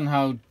depends on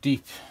how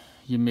deep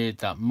you made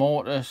that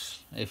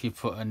mortise. If you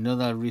put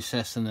another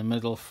recess in the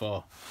middle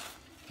for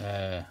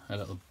a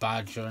little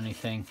badge or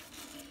anything,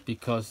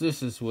 because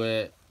this is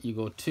where you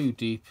go too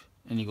deep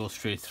and you go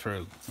straight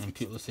through, and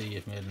people say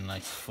you've made a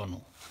nice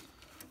funnel.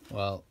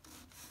 Well,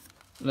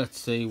 let's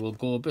see, we'll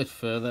go a bit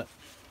further,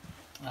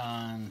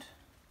 and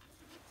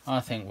I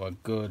think we're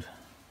good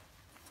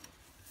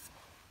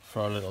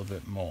for a little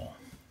bit more.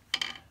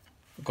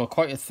 We've got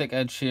quite a thick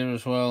edge here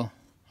as well.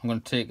 I'm going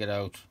to take it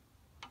out,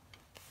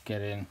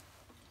 get in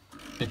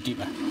a bit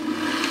deeper.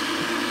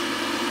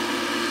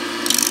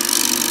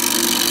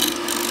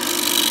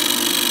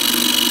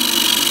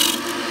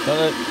 So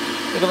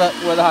look at that,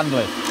 where the handle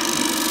is,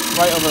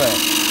 right over there.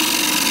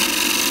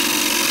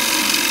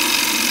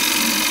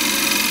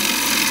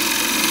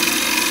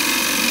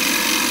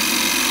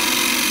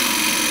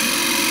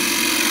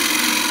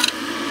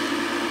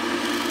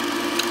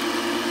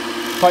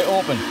 Quite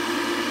open.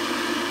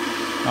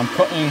 I'm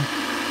cutting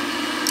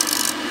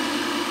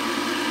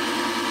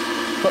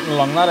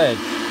along that edge.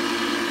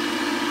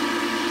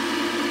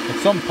 At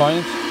some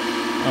point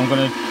I'm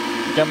going to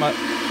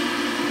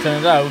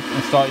turn it out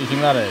and start using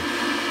that edge,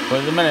 but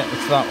at the minute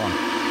it's that one.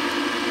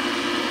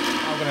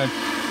 I'm going to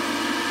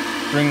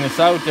bring this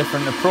out,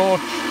 different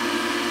approach,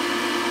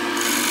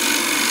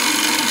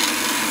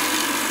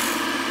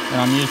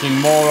 and I'm using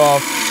more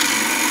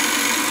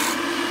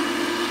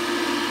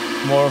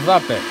of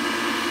that bit.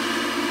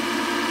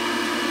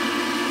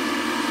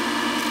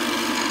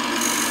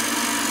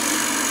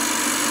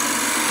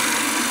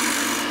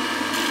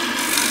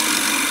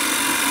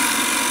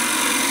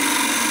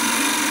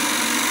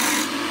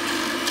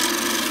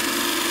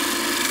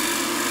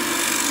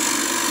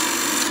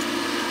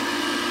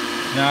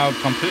 Now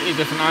completely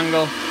different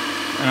angle,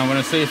 and I'm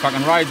going to see if I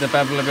can ride the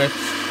bevel a bit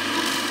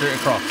straight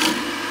across.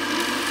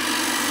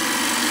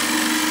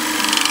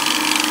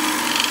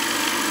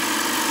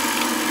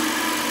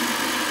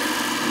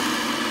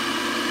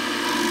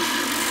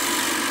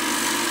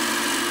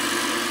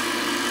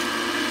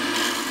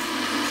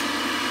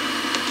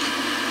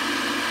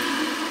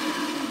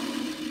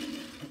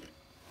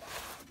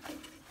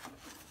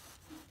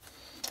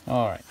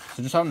 Alright,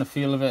 so just having a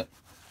feel of it.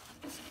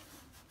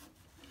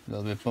 A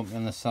little bit bumpy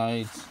on the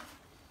sides.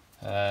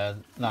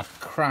 That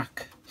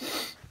crack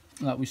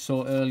that we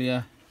saw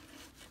earlier,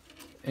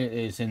 it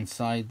is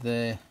inside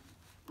there.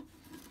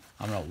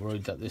 I'm not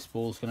worried that this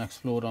ball's going to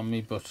explode on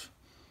me, but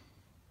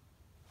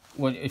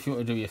if you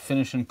want to do your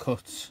finishing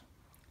cuts,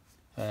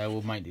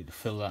 we might need to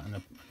fill that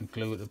and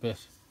glue it a bit.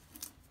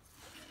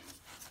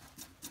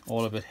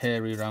 All a bit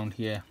hairy around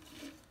here.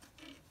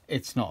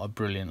 It's not a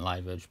brilliant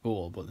live edge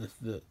ball, but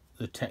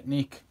the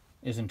technique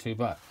isn't too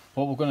bad.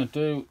 What we're going to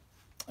do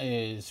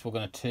is we're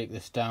going to take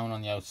this down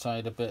on the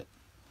outside a bit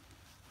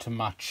to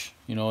match,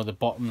 you know, the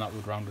bottom that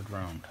we've rounded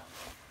round.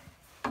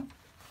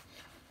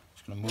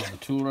 Just going to move the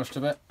tool rest a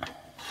bit.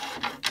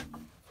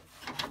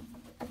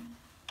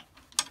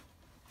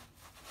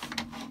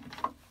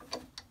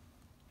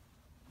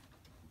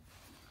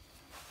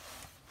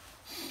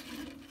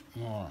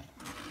 Alright.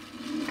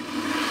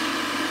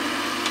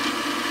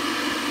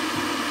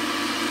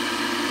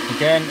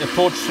 Again,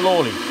 approach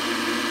slowly.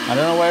 I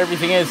don't know where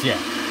everything is yet.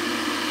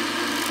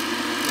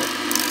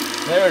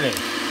 There it is.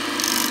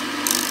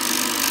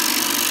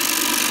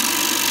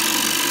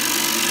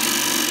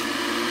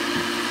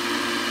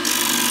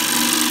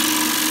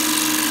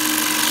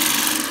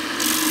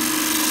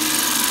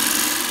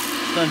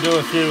 Just going to do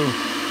a few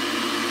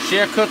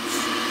shear cuts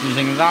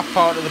using that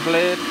part of the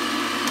blade.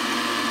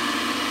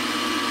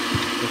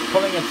 Just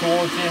pulling it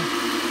towards you.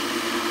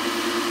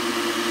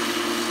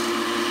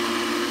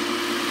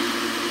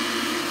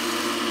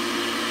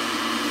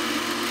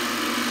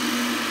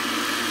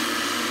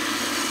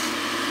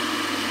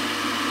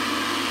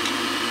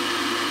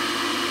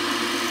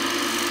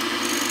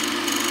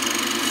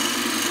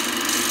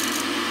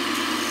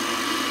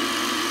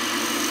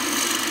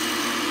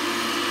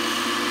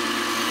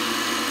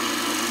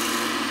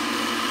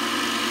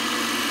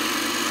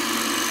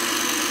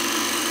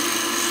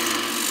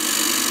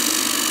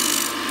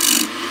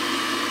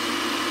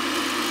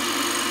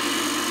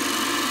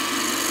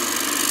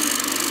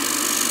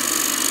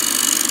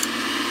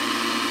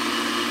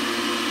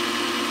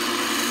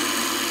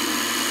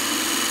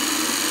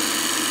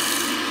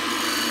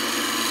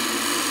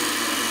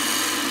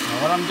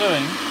 What I'm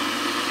doing,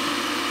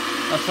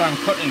 that's where I'm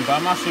cutting, but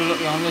I'm actually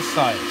looking on this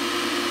side.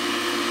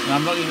 And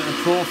I'm looking at the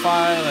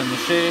profile and the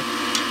shape.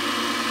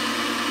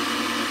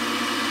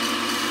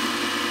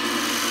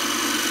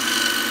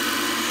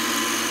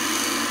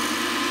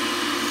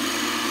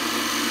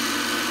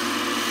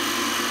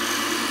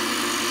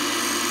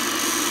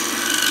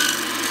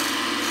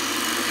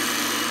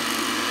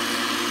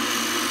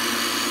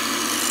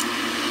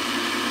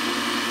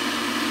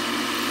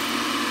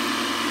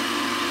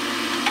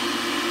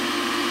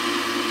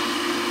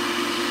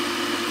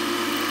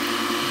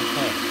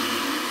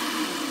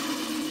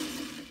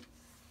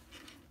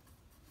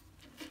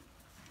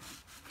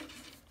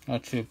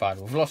 Not too bad.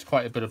 We've lost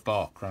quite a bit of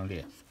bark around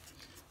here.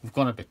 We've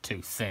gone a bit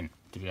too thin,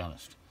 to be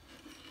honest.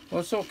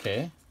 Well, it's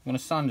okay. I'm going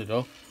to sand it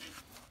up,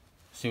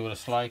 see what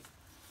it's like.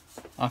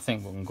 I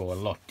think we can go a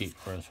lot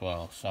deeper as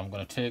well. So I'm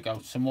going to take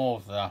out some more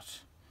of that,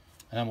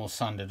 and then we'll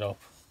sand it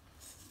up,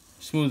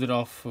 smooth it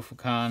off if we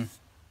can,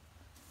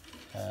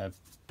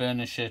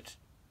 burnish it,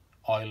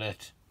 oil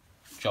it,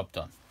 job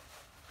done.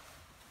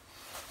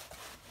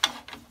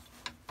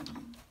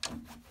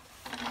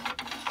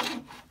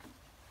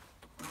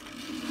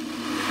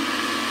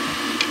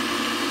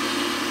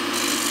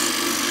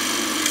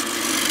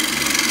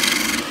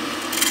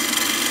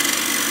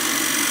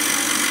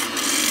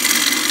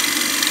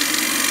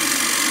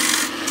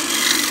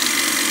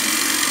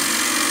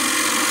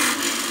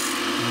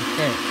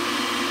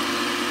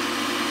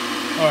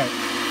 Alright,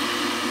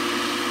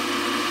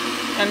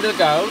 end of the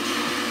gouge,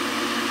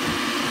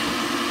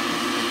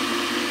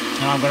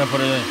 and I'm going to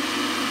put a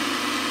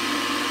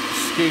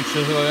skew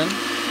chisel in,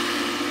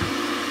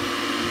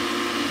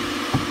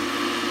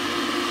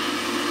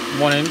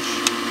 1 inch,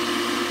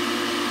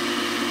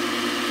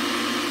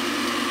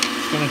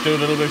 just going to do a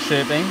little bit of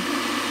shaping.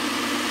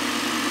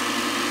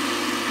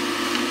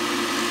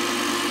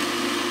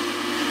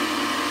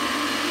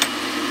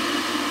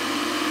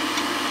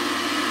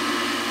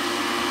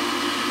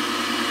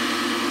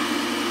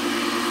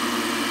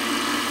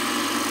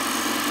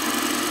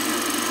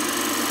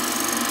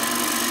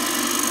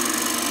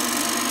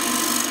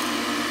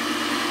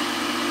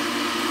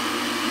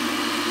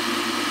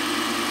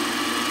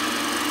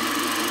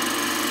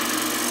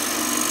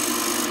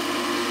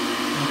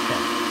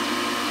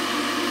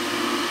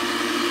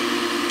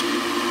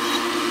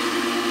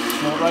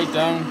 Right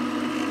down,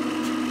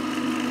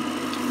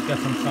 get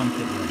some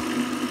sandpaper in.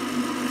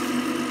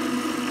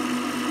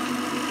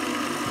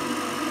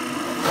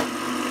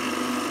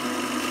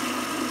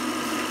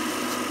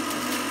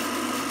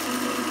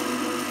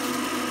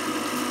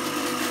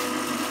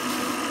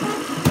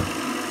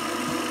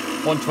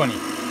 $120.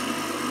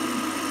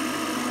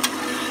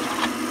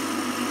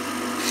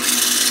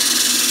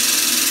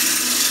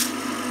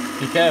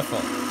 Be careful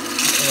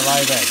with a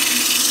live edge.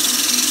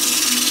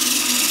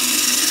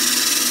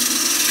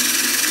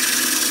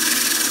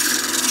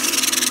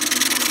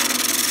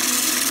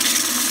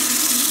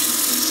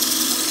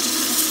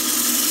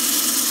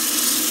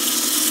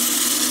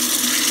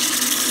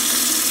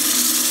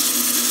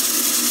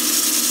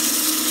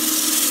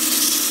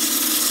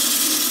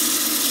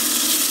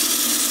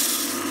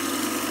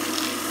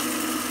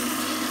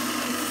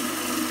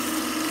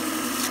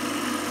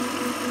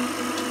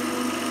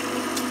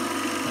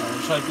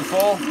 Like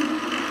before,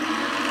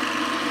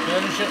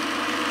 burnish it.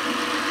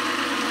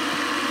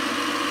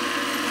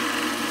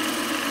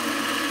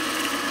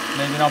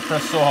 Maybe not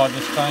press so hard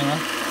this time, huh?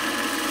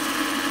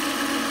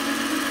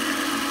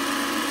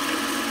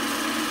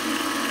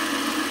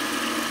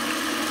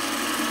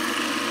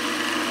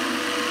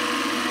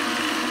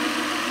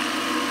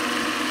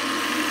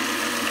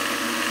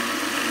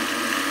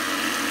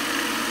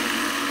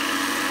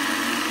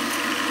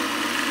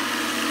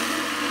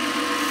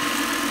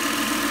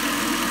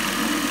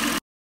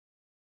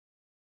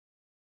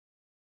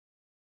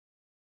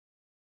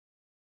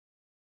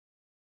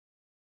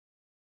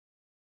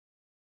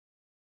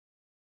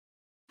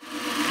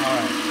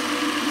 Alright,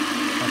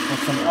 let's put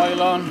some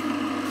oil on.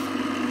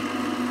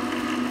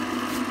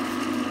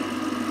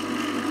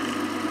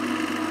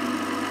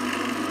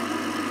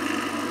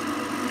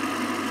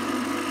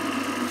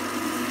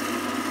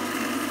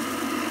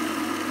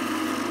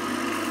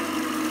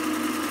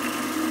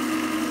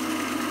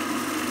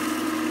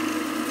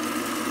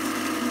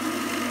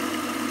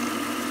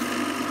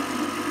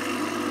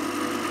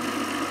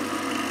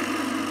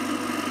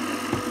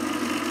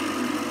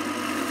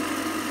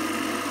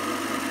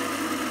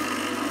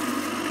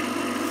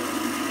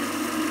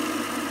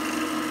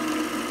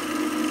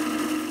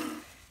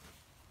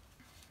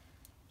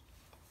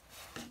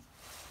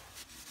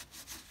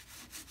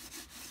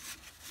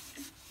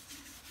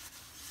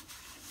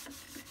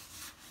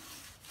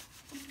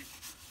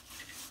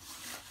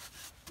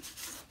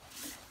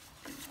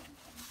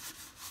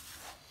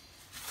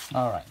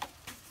 Alright,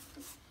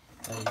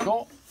 there you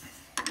go.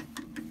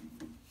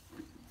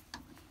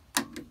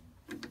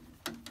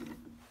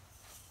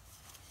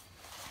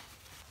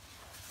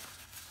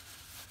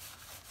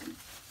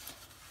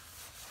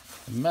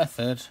 The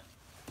method,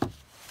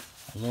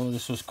 although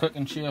this was quick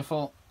and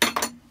cheerful,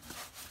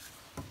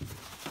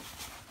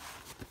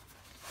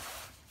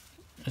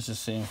 is the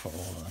same for all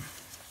of them.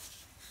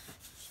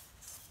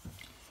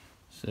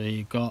 So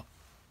you've got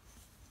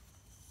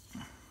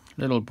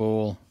little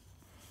bowl,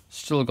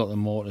 still got the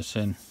mortise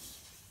in,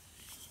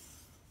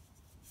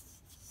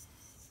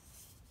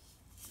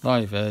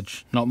 live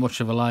edge, not much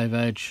of a live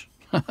edge,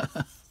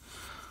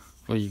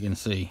 but you can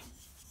see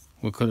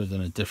we could have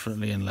done it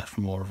differently and left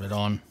more of it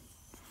on.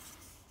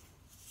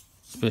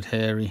 It's a bit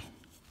hairy.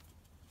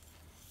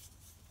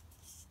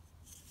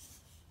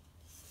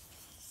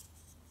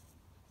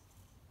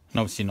 And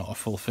obviously not a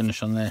full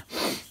finish on there.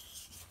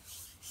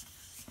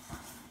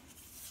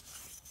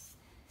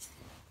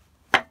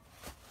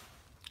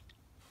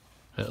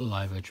 Little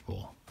live edge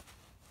ball.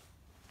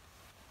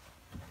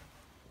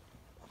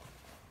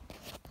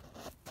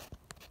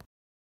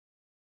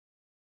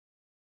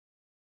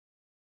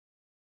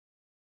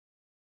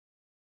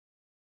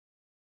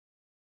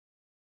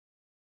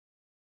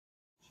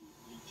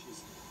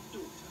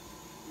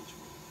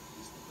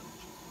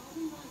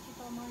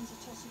 Minds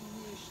are tossing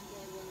in the ocean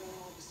there.